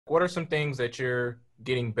what are some things that you're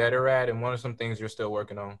getting better at, and what are some things you're still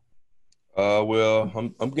working on? Well,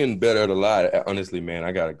 I'm getting better at a lot. Honestly, man,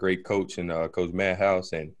 I got a great coach in Coach Matt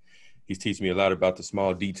House, and he's teaching me a lot about the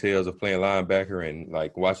small details of playing linebacker and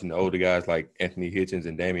like watching the older guys like Anthony Hitchens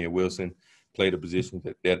and Damian Wilson play the position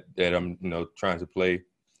that I'm trying to play.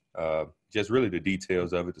 Just really the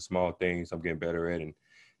details of it, the small things I'm getting better at, and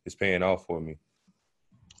it's paying off for me.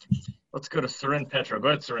 Let's go to Seren Petro. Go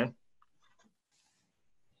ahead, Seren.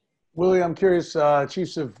 Willie, I'm curious.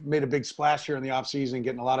 Chiefs have made a big splash here in the offseason,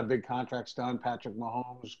 getting a lot of big contracts done. Patrick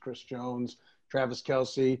Mahomes, Chris Jones, Travis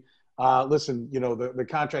Kelce. Listen, the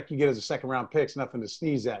contract you get as a second-round pick is nothing to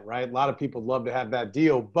sneeze at, right? A lot of people love to have that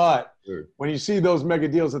deal. But Sure. When you see those mega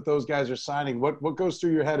deals that those guys are signing, what goes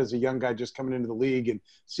through your head as a young guy just coming into the league and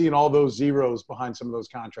seeing all those zeros behind some of those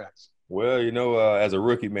contracts? Well, as a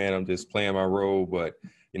rookie, man, I'm just playing my role. But,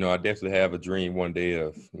 I definitely have a dream one day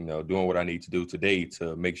of, doing what I need to do today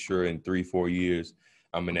to make sure in 3-4 years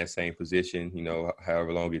I'm in that same position,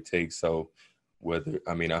 however long it takes. So I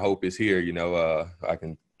hope it's here, I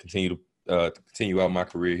can continue out my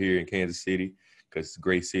career here in Kansas City because it's a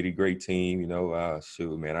great city, great team,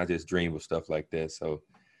 shoot, man, I just dream of stuff like that. So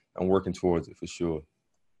I'm working towards it for sure.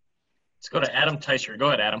 Let's go to Adam Teicher. Go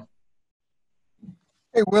ahead, Adam.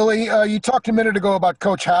 Hey, Willie, you talked a minute ago about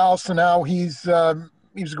Coach House and how he's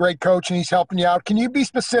a great coach and he's helping you out. Can you be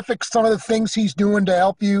specific some of the things he's doing to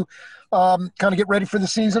help you kind of get ready for the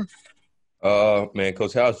season? Man,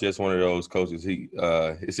 Coach House just one of those coaches.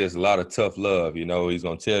 It's just a lot of tough love. He's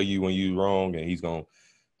gonna tell you when you're wrong, and he's gonna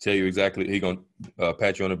tell you exactly. He's gonna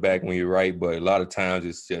pat you on the back when you're right. But a lot of times,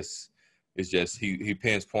 it's just he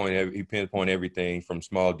pinpoint everything from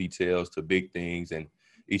small details to big things, and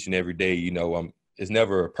each and every day, it's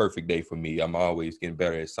never a perfect day for me. I'm always getting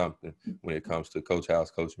better at something when it comes to Coach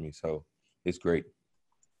House coaching me. So it's great.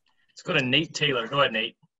 Let's go to Nate Taylor. Go ahead,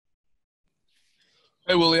 Nate.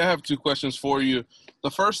 Hey, Willie, I have two questions for you.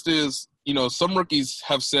 The first is, some rookies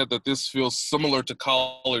have said that this feels similar to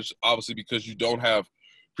college, obviously, because you don't have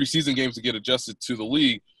preseason games to get adjusted to the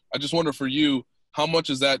league. I just wonder for you, how much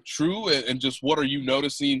is that true? And just what are you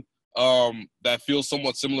noticing that feels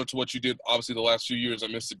somewhat similar to what you did, obviously, the last few years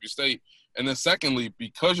at Mississippi State? And then secondly,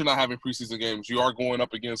 because you're not having preseason games, you are going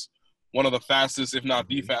up against one of the fastest, if not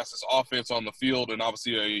the fastest offense on the field, and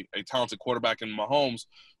obviously a talented quarterback in Mahomes.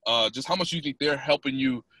 Just how much do you think they're helping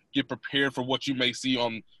you get prepared for what you may see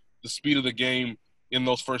on the speed of the game in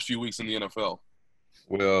those first few weeks in the NFL?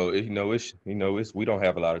 Well, we don't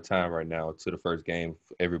have a lot of time right now to the first game.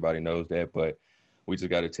 Everybody knows that, but we just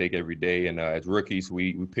got to take every day. And as rookies,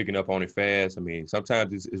 we picking up on it fast. I mean,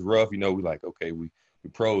 sometimes it's rough. We like, okay, we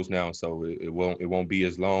pros now, so it won't be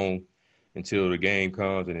as long until the game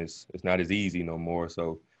comes, and it's not as easy no more.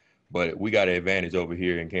 So. But we got an advantage over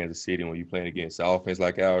here in Kansas City when you're playing against an offense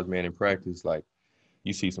like ours, man, in practice, like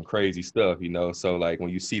you see some crazy stuff, So, like, when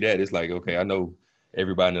you see that, it's like, okay, I know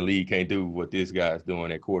everybody in the league can't do what this guy's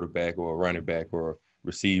doing at quarterback or running back or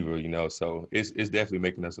receiver, So it's definitely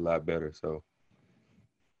making us a lot better, so.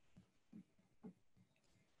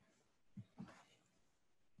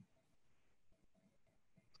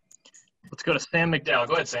 Let's go to Sam McDowell.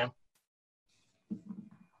 Go ahead, Sam.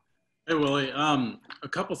 Hey, Willie. A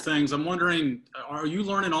couple things. I'm wondering, are you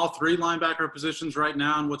learning all three linebacker positions right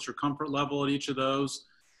now, and what's your comfort level at each of those?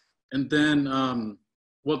 And then, the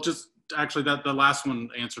last one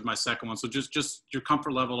answered my second one. So just your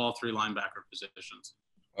comfort level at all three linebacker positions.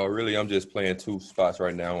 Really, I'm just playing two spots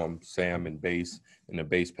right now. I'm Sam in the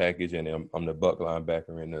base package, and I'm the buck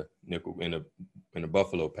linebacker in the nickel in the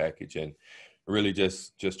Buffalo package, and really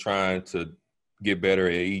just trying to get better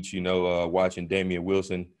at each. Watching Damian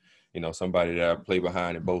Wilson. Somebody that I play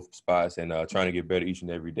behind in both spots and trying to get better each and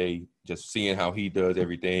every day, just seeing how he does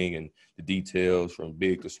everything and the details from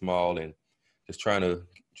big to small, and just trying to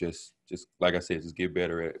just like I said, just get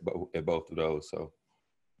better at both of those. So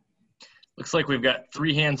looks like we've got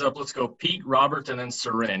three hands up. Let's go Pete, Robert, and then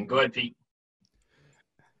Seren. Go ahead, Pete.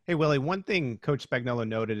 Hey, Willie, one thing Coach Spagnuolo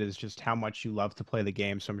noted is just how much you love to play the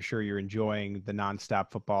game, so I'm sure you're enjoying the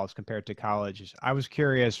nonstop football as compared to college. I was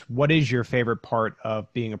curious, what is your favorite part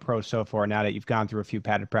of being a pro so far now that you've gone through a few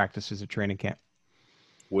padded practices at training camp?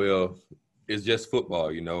 Well, it's just football,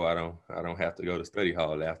 I don't have to go to study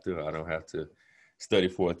hall after. I don't have to study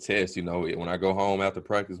for a test, When I go home after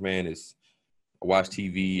practice, man, I watch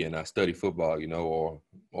TV and I study football,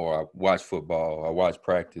 or I watch football, I watch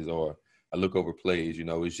practice, or I look over plays,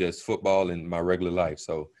 it's just football in my regular life.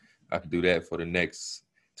 So I can do that for the next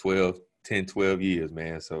 12 years,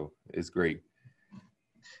 man. So it's great.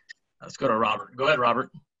 Let's go to Robert. Go ahead,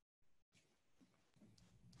 Robert.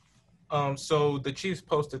 So the Chiefs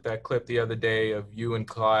posted that clip the other day of you and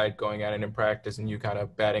Clyde going at it in practice and you kind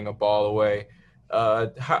of batting a ball away.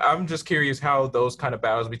 I'm just curious how those kind of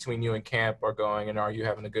battles between you and Camp are going, and are you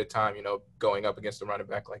having a good time, going up against a running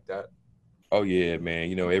back like that? Oh yeah,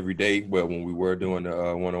 man. Every day. Well, when we were doing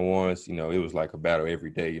the one-on-ones, it was like a battle every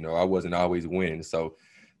day. I wasn't always winning, so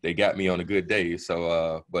they got me on a good day.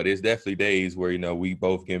 So, but it's definitely days where we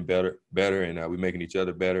both getting better, and we making each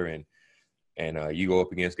other better, and you go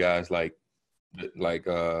up against guys like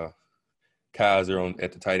Kaiser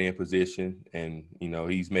at the tight end position, and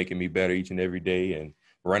he's making me better each and every day. And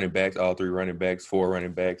running backs, all three running backs, four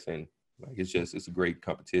running backs, and it's a great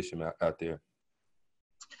competition out there.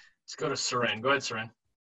 Let's go to Seren. Go ahead, Seren.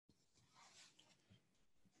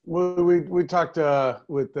 Well, we talked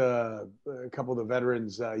with a couple of the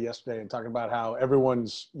veterans yesterday and talking about how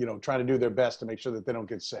everyone's trying to do their best to make sure that they don't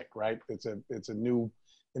get sick. Right? It's a new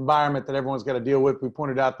environment that everyone's got to deal with. We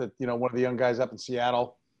pointed out that one of the young guys up in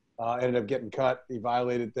Seattle ended up getting cut. He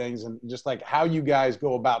violated things, and just like how you guys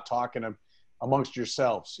go about talking amongst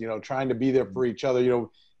yourselves. Trying to be there for each other.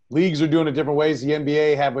 Leagues are doing it different ways. The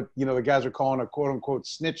NBA have what the guys are calling a quote unquote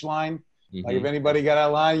snitch line. Mm-hmm. Like if anybody got out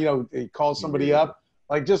of line, he calls somebody up.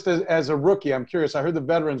 Like just as a rookie, I'm curious. I heard the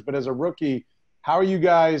veterans, but as a rookie, how are you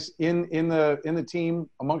guys in the team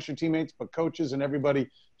amongst your teammates, but coaches and everybody?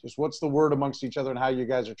 Just what's the word amongst each other and how you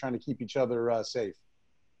guys are trying to keep each other safe?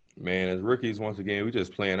 Man, as rookies, once again, we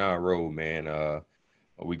just playing our role, man.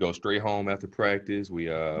 We go straight home after practice. We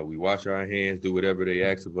wash our hands, do whatever they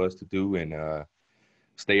ask of us to do, and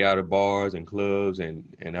stay out of bars and clubs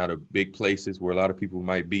and out of big places where a lot of people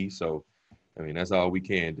might be. So, that's all we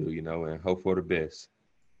can do, and hope for the best.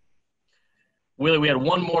 Willie, we had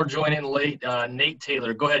one more join in late. Nate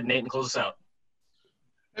Taylor. Go ahead, Nate, and close us out.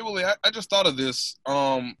 Hey, Willie, I just thought of this,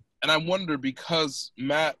 and I wonder because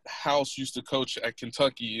Matt House used to coach at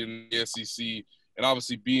Kentucky in the SEC, and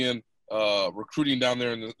obviously being recruiting down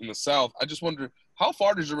there in the South, I just wonder, how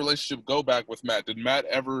far does your relationship go back with Matt? Did Matt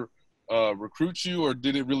ever recruit you, or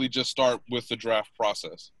did it really just start with the draft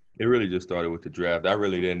process? It really just started with the draft. I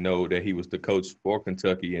really didn't know that he was the coach for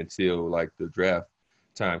Kentucky until the draft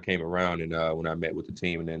time came around, and when I met with the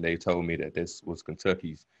team, and then they told me that this was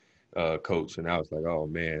Kentucky's coach, and I was like, oh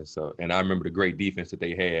man. So, and I remember the great defense that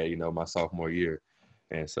they had, my sophomore year,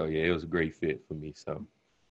 and so yeah, it was a great fit for me. So.